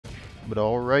But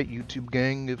alright, YouTube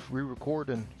gang, if we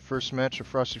recording first match of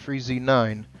Frosty Freezy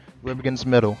 9, we're up against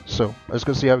Metal. So let's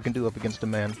go see how we can do up against the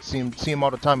man. See him all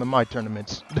the time in my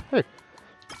tournaments. The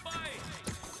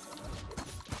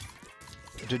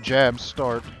jabs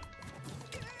start.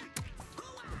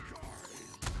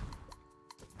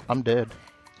 I'm dead.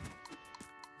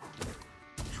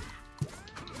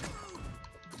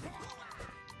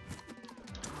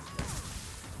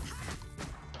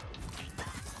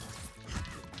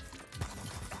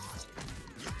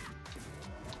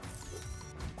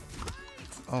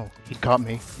 Oh, he caught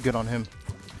me. Good on him.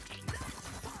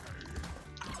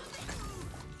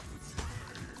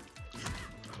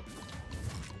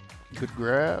 Good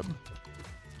grab.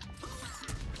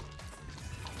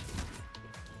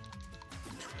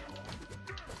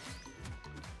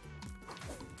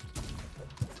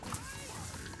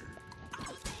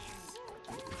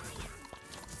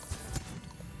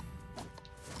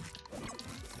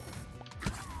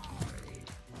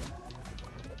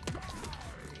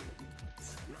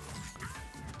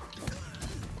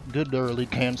 Good early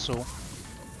cancel.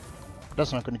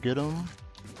 That's not gonna get him.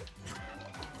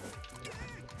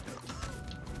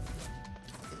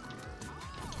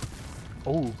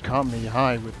 Oh, caught me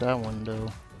high with that one though.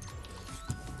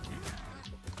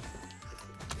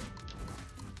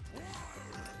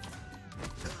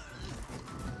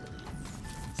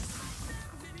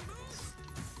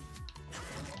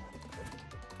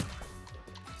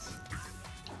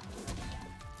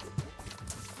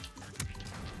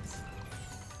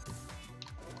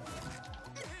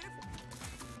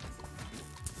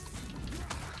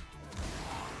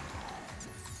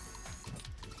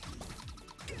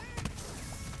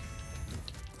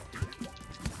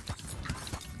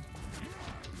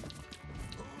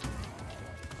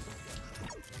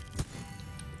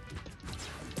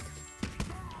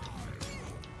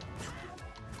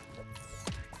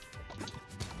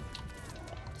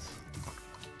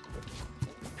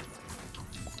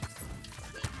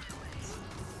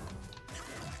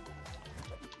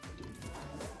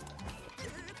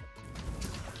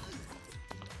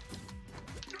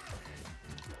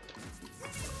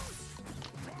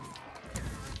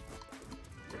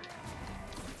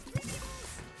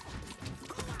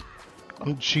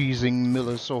 I'm cheesing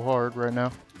Milla so hard right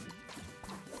now.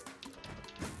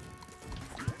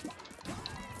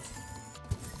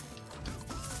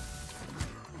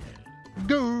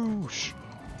 Goosh!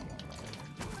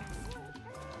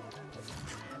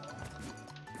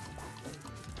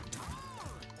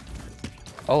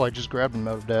 Oh, I just grabbed him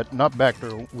out of that. Not back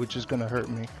throw, which is gonna hurt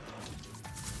me.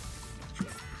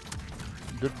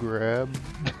 Good grab.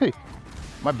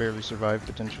 Might barely survive,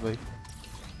 potentially.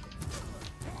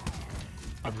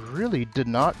 I really did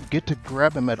not get to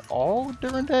grab him at all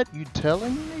during that? You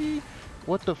telling me?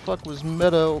 What the fuck was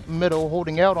Metal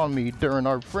holding out on me during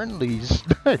our friendlies?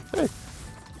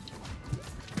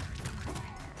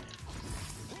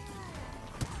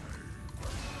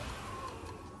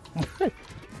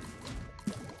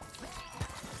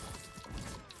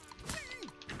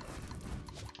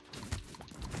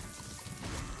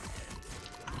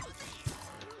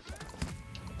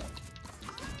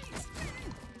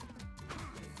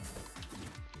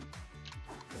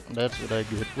 That's what I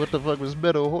get. What the fuck was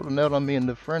Metal holding out on me in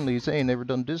the friendlies? I ain't never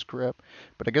done this crap.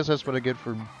 But I guess that's what I get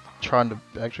for trying to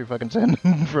actually fucking stand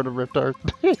in front of Reptar.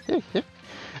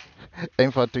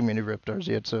 Ain't fought too many Reptars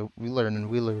yet, so we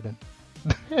learning.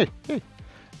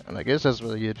 And I guess that's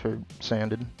what I get for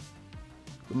sanding.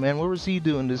 But man, what was he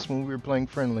doing this when we were playing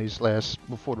friendlies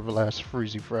before the last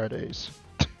Freezy Fridays?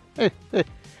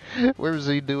 Where was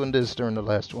he doing this during the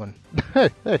last one?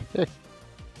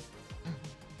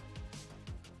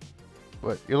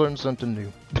 But you learn something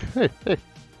new.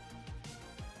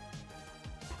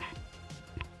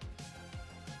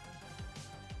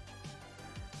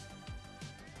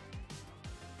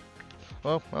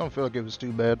 Well, I don't feel like it was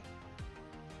too bad.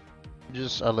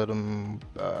 I let him,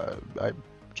 I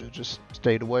just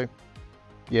stayed away.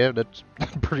 Yeah, that's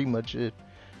pretty much it.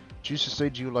 Juicy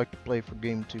said you like to play for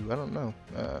game 2. I don't know.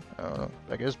 I don't know.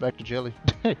 I guess back to Jelly.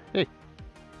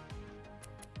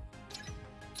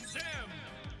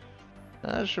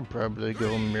 I should probably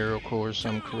go Miracle or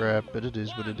some crap, but it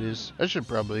is what it is. I should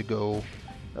probably go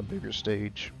a bigger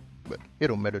stage, but it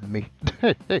don't matter to me.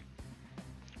 I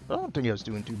don't think I was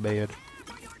doing too bad.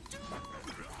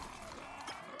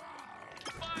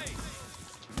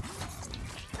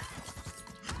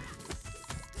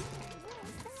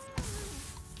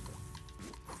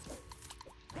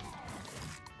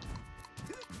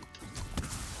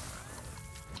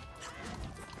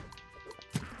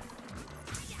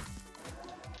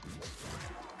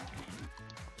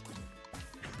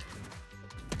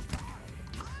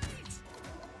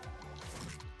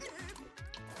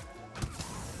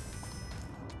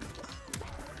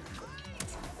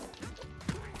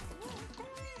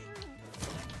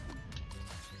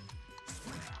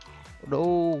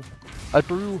 No! I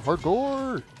threw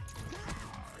hardcore!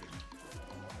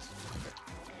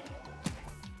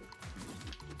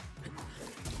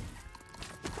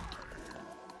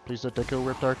 Please let that kill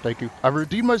Reptar. Thank you. I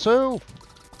redeemed myself!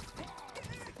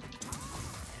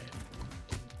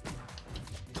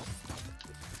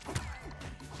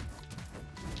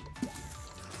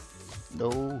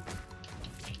 No.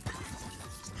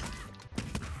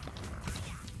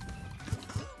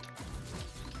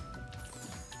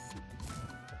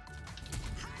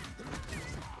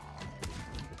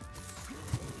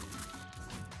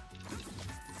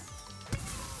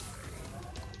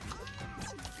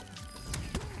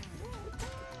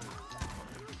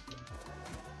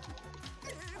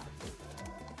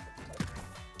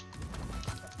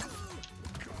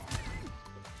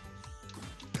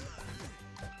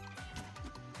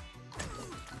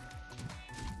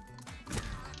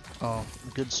 Oh,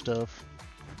 good stuff.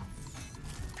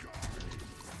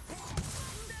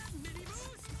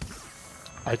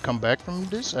 I come back from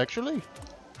this, actually?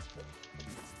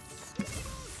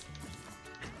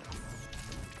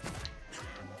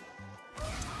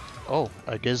 Oh,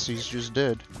 I guess he's just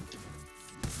dead.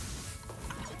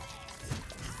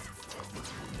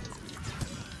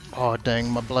 Oh, dang,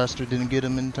 my blaster didn't get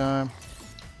him in time.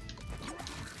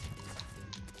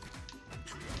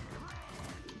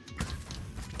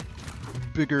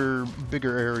 Bigger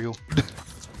aerial.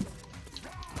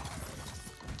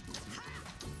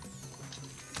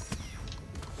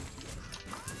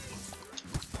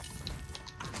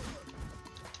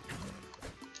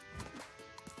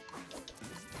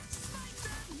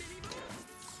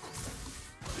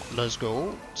 Let's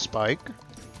go, Spike.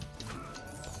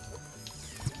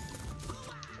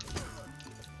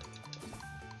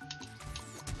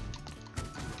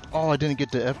 Oh, I didn't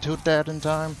get to F-tilt that in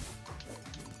time.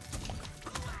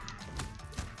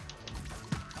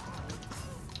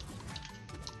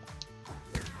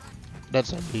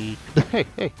 That's a beat. Hey,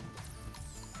 hey.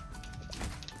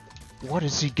 What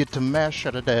does he get to mash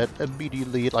out of that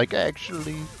immediately? Like,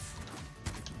 actually.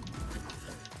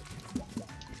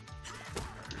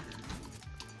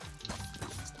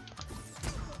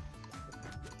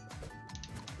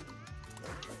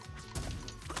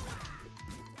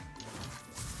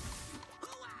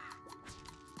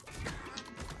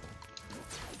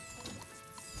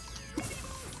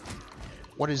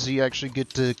 What does he actually get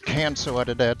to cancel out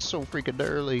of that so freaking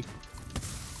early?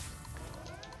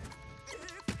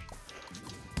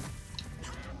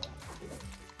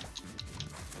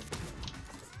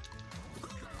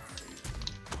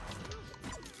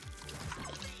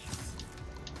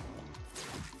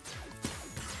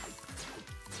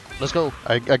 Let's go.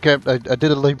 I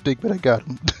did a lame thing, but I got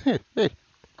him.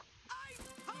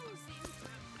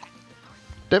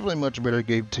 Definitely much better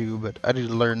game 2, but I need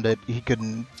to learn that he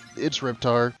couldn't. It's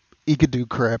Reptar. He could do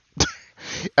crap.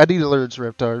 I need to learn it's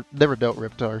Reptar. Never doubt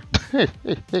Reptar.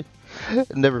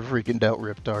 Never freaking doubt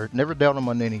Reptar. Never doubt him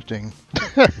on anything.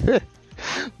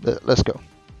 But let's go.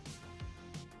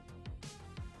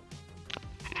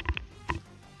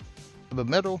 But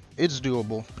metal, it's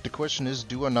doable. But the question is,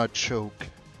 do I not choke?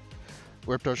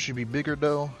 Reptar should be bigger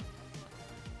though.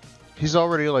 He's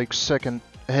already like second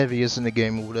heaviest in the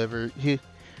game or whatever.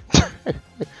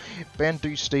 Band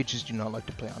 3 stages do not like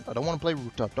to play on. I don't want to play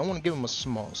rooftop. Don't want to give him a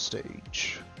small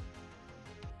stage.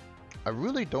 I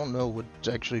really don't know what's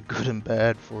actually good and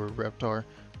bad for Reptar.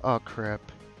 Oh crap.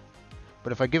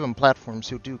 But if I give him platforms,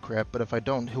 he'll do crap. But if I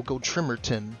don't, he'll go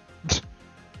Trimmerton.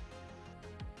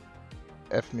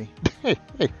 F me.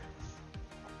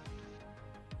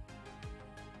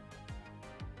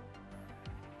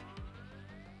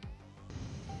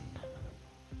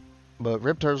 But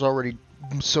Reptar's already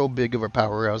so big of a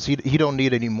powerhouse. He don't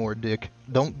need any more, Dick.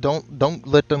 Don't give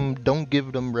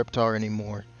them Reptar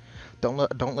anymore. Don't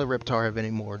let Reptar have any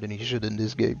more than he should in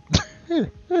this game.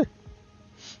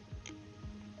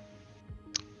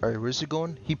 Alright, where's he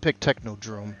going? He picked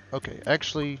Technodrome. Okay,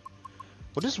 actually,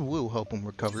 well, this will help him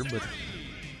recover, but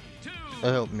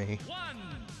it'll help me.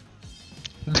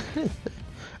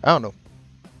 I don't know.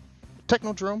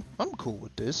 Technodrome, I'm cool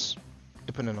with this,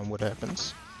 depending on what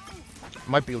happens.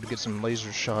 Might be able to get some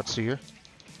laser shots here.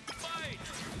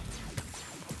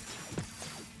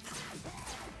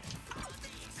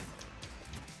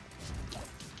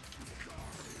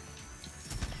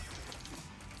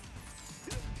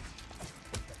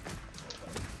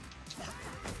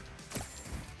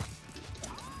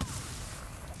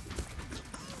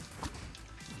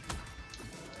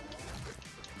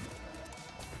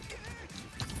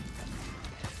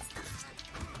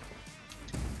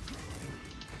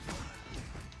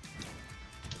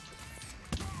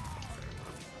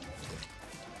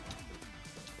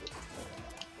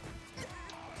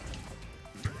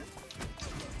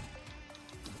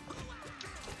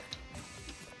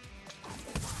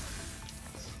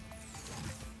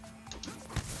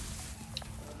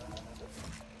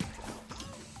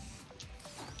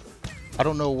 I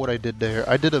don't know what I did there.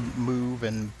 I did a move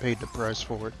and paid the price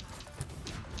for it.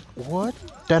 What?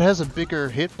 That has a bigger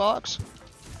hitbox?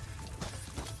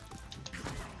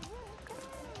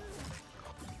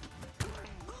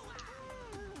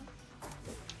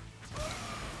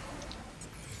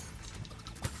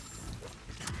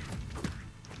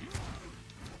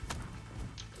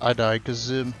 I died because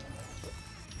Zim.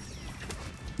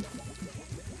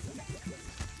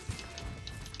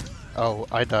 Oh,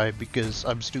 I died because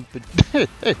I'm stupid.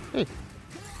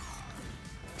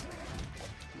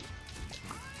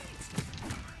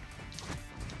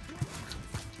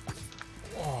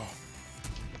 Oh.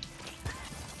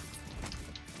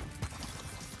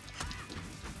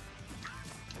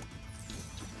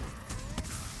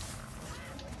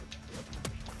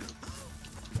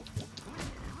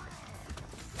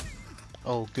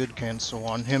 Oh, good cancel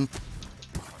on him.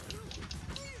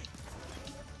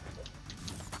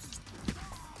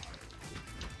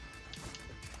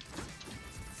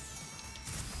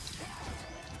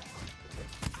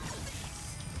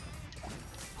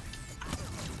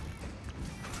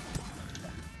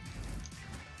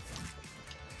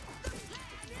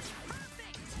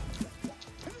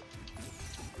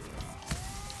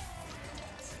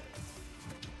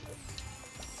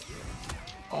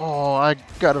 Oh, I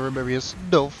gotta remember he has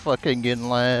no fucking in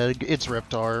lag. It's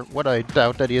Reptar. What I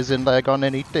doubt that he has in lag on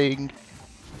anything.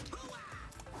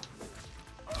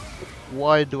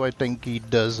 Why do I think he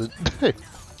doesn't?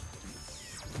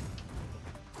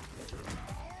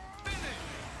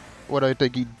 What do I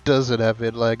think he doesn't have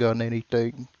in lag on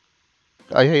anything?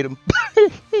 I hate him.